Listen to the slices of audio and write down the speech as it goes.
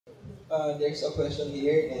There's a question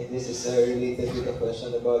here, and this is related to the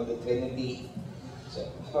question about the Trinity. So,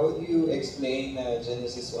 how do you explain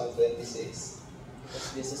Genesis 1:26?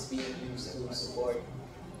 As this is being used to support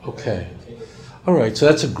Okay. Trinity. All right. So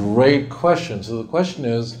that's a great question. So the question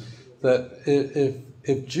is that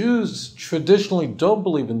if Jews traditionally don't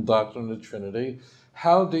believe in doctrine of the Trinity,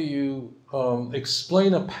 how do you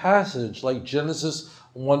explain a passage like Genesis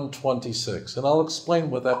 1:26? And I'll explain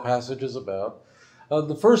what that passage is about.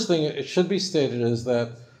 The first thing it should be stated is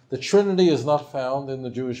that the Trinity is not found in the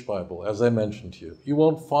Jewish Bible, as I mentioned to you. You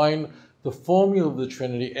won't find the formula of the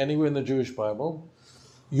Trinity anywhere in the Jewish Bible.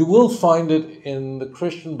 You will find it in the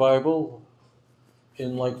Christian Bible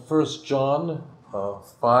in like 1 John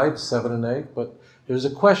 5, 7, and 8, but there's a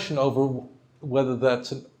question over whether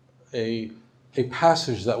that's a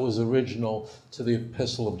passage that was original to the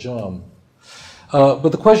Epistle of John.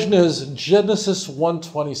 But the question is, Genesis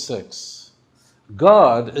 1:26.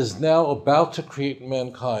 God is now about to create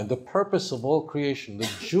mankind, the purpose of all creation, the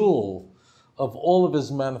jewel of all of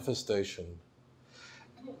his manifestation.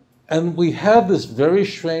 And we have this very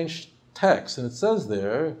strange text, and it says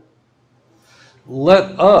there,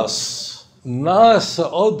 let us,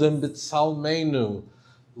 na'asa odem b'tzalmenu,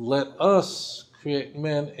 let us create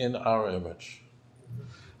man in our image.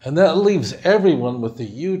 And that leaves everyone with a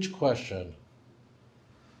huge question.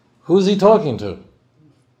 Who's he talking to?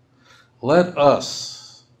 Let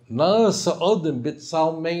us. Na'asa odem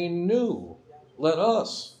b'tzalmenu. Let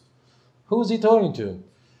us. Who's he talking to?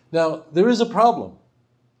 Now, there is a problem.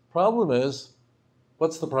 Problem is,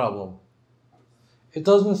 what's the problem? It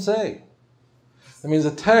doesn't say. That means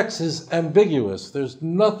the text is ambiguous. There's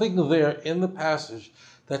nothing there in the passage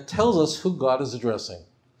that tells us who God is addressing.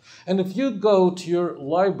 And if you go to your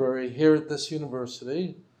library here at this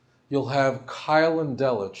university, you'll have Kyle and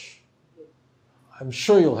Delich. I'm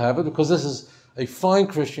sure you'll have it because this is a fine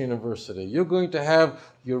Christian university. You're going to have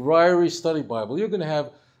your Ryrie Study Bible. You're going to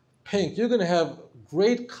have Pink. You're going to have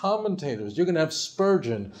great commentators. You're going to have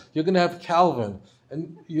Spurgeon. You're going to have Calvin.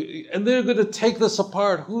 And they're going to take this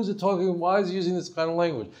apart. Who's it talking? Why is he using this kind of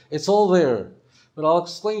language? It's all there. But I'll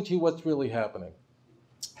explain to you what's really happening.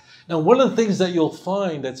 Now, one of the things that you'll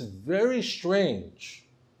find that's very strange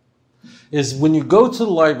is when you go to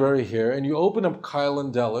the library here and you open up Kyle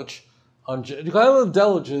and Delich, Kyle and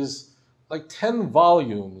Delich is like 10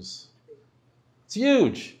 volumes. It's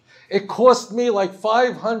huge. It cost me like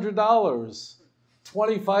 $500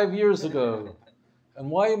 25 years ago. And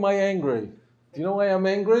why am I angry? Do you know why I'm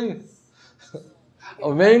angry?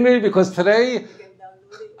 I'm angry because today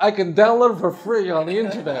I can download it for free on the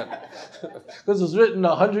internet. Because it was written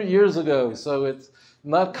 100 years ago, so it's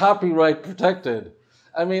not copyright protected.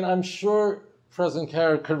 I mean, I'm sure President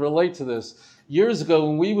Kara could relate to this. Years ago,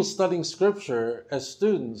 when we were studying scripture as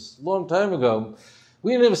students, a long time ago,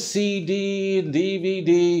 we didn't have a CD and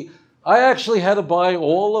DVD. I actually had to buy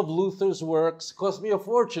all of Luther's works. It cost me a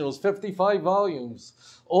fortune. It was 55 volumes.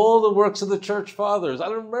 All the works of the church fathers. I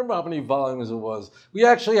don't remember how many volumes it was. We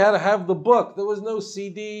actually had to have the book. There was no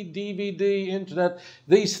CD, DVD, internet.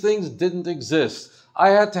 These things didn't exist.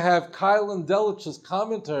 I had to have Kyle and Delitz's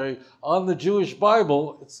commentary on the Jewish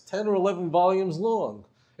Bible. It's 10 or 11 volumes long.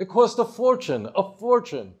 It cost a fortune, a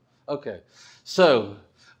fortune. Okay, so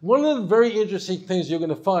one of the very interesting things you're going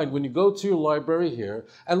to find when you go to your library here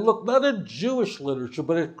and look not at Jewish literature,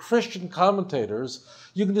 but at Christian commentators,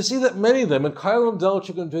 you're going to see that many of them, and Kyle and Delich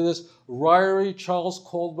are going to do this, Ryrie, Charles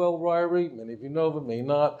Caldwell Ryrie, many of you know him, may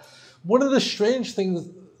not. One of the strange things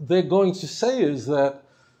they're going to say is that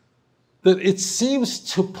it seems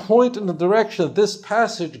to point in the direction of this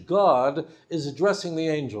passage, God is addressing the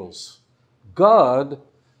angels. God,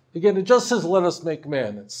 again, it just says, let us make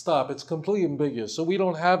man. Stop. It's completely ambiguous. So we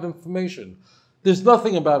don't have information. There's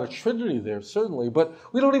nothing about a Trinity there, certainly, but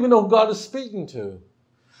we don't even know who God is speaking to.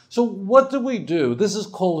 So what do? This is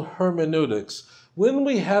called hermeneutics. When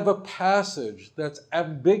we have a passage that's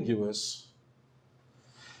ambiguous,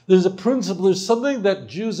 there's a principle, there's something that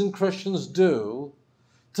Jews and Christians do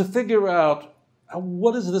to figure out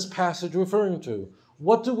what is this passage referring to?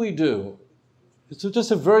 What do? It's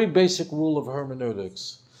just a very basic rule of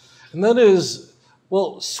hermeneutics. And that is,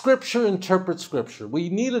 well, Scripture interprets Scripture. We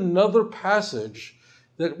need another passage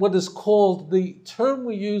that what is called, the term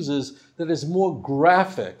we use is that is more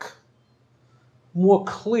graphic, more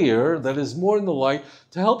clear, that is more in the light,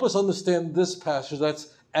 to help us understand this passage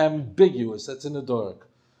that's ambiguous, that's in the dark.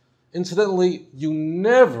 Incidentally, you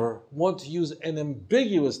never want to use an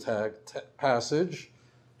ambiguous passage,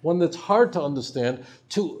 one that's hard to understand,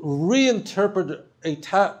 to reinterpret a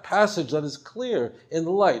passage that is clear in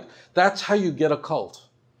the light. That's how you get a cult.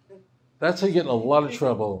 That's how you get in a lot of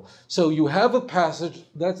trouble. So you have a passage,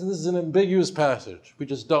 this is an ambiguous passage. We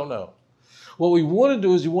just don't know. What we want to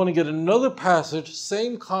do is you want to get another passage,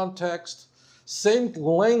 same context, same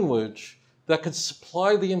language, that could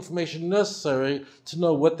supply the information necessary to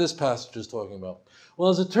know what this passage is talking about. Well,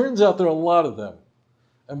 as it turns out, there are a lot of them.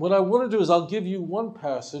 And what I want to do is I'll give you one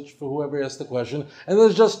passage for whoever asked the question, and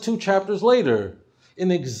there's just 2 chapters later in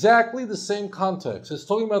exactly the same context. It's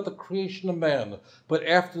talking about the creation of man, but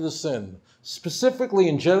after the sin. Specifically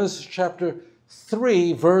in Genesis chapter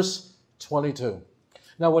 3, verse 22.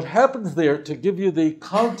 Now what happens there, to give you the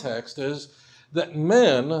context, is that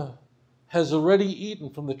man has already eaten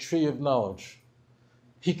from the tree of knowledge.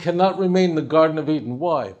 He cannot remain in the Garden of Eden.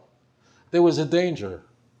 Why? There was a danger.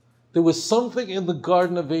 There was something in the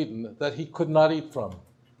Garden of Eden that he could not eat from.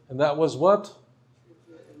 And that was what?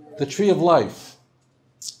 The tree of life.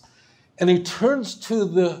 And he turns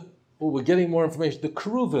to we're getting more information, the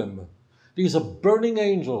Keruvim. These are burning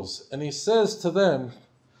angels. And he says to them,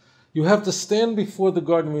 you have to stand before the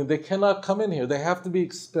Garden of Eden. They cannot come in here. They have to be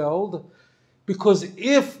expelled. Because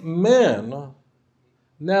if man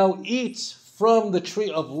now eats from the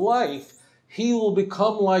tree of life, he will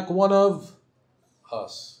become like one of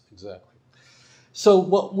us. Exactly. So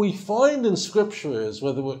what we find in Scripture is,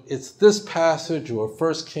 whether it's this passage or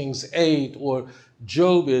 1 Kings 8 or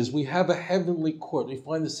Job, is we have a heavenly court. We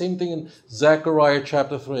find the same thing in Zechariah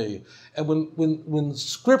chapter 3. And when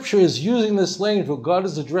Scripture is using this language where God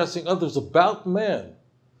is addressing others about man,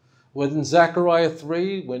 when in Zechariah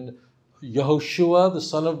 3, when Yehoshua, the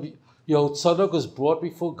son of Yehotzadok, was brought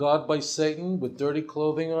before God by Satan with dirty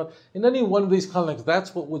clothing on. In any one of these contexts,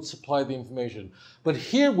 that's what would supply the information. But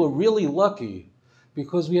here we're really lucky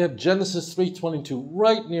because we have Genesis 3:22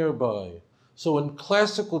 right nearby. So in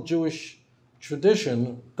classical Jewish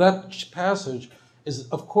tradition, that passage is,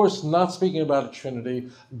 of course, not speaking about a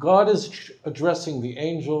Trinity. God is addressing the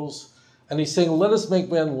angels, and he's saying, let us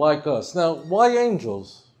make man like us. Now, why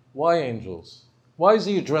angels? Why angels? Why is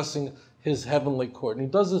he addressing his heavenly court?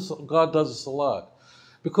 And God does this a lot.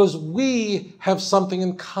 Because we have something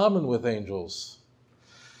in common with angels.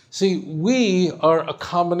 See, we are a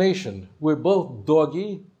combination. We're both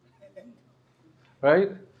doggy,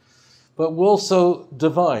 right? But we're also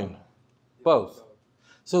divine, both.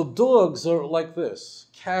 So dogs are like this.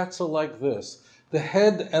 Cats are like this. The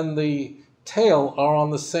head and the tail are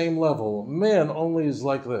on the same level. Man only is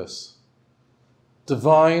like this.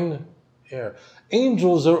 Divine air.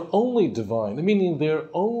 Angels are only divine, meaning they're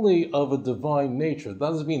only of a divine nature. That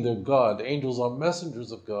doesn't mean they're God. Angels are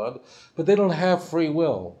messengers of God, but they don't have free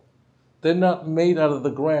will. They're not made out of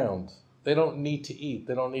the ground. They don't need to eat.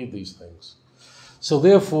 They don't need these things. So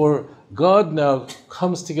therefore, God now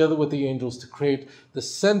comes together with the angels to create the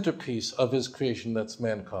centerpiece of his creation, that's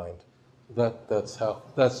mankind. That's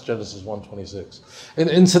Genesis 1:26. And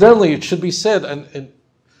incidentally, it should be said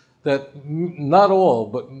that not all,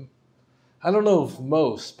 but I don't know if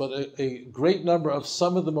most, but a great number of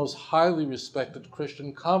some of the most highly respected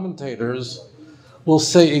Christian commentators will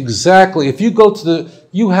say exactly, if you go to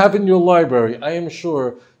you have in your library, I am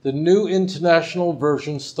sure, the New International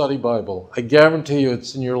Version Study Bible. I guarantee you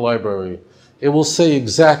it's in your library. It will say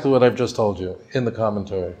exactly what I've just told you in the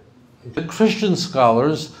commentary. The Christian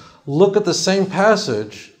scholars look at the same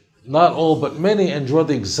passage, not all but many, and draw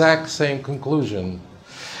the exact same conclusion.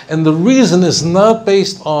 And the reason is not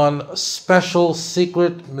based on special,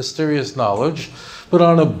 secret, mysterious knowledge, but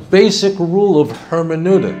on a basic rule of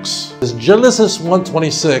hermeneutics. As Genesis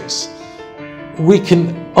 1:26, we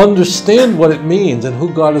can understand what it means and who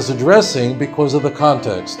God is addressing because of the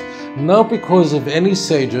context, not because of any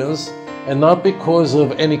sages and not because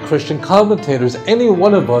of any Christian commentators. Any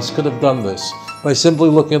one of us could have done this by simply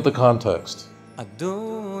looking at the context.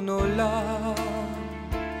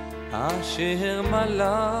 אשר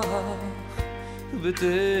מלך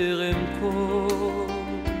בטרם כל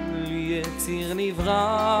יציר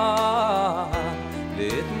נברא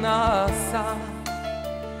לעת נעשה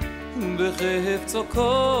בחפצו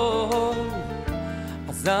כל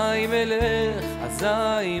אזי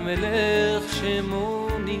מלך שמו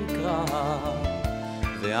נקרא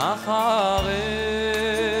ואחרי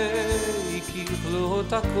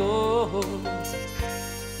ככלות הכל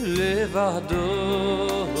לבדו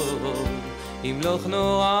ימלוך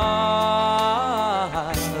נורא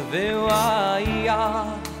והוא היה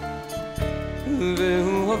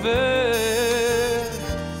והוא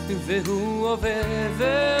הווה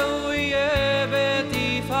והוא יהיה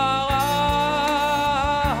בתפארה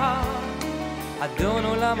אדון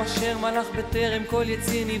עולם אשר מלך בטרם כל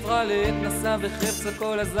יציא נברא לעת נשא בחפץ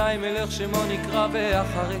הכל אזי מלך שמו נקרא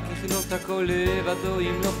ואחרי ככלות הכל לבדו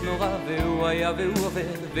ימלוך נורא והוא היה והוא עובר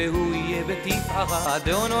והוא יהיה בתפארה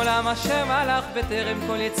אדון עולם אשר מלך בטרם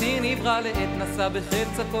כל יציא נברא לעת נשא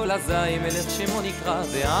בחפץ הכל אזי מלך שמו נקרא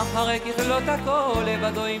ואחרי ככלות הכל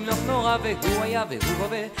לבדו ימלוך נורא והוא היה והוא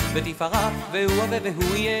עובר בתפארה והוא עובר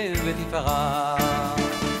והוא יהיה בתפארה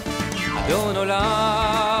אדון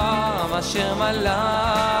עולם אשר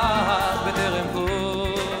מלך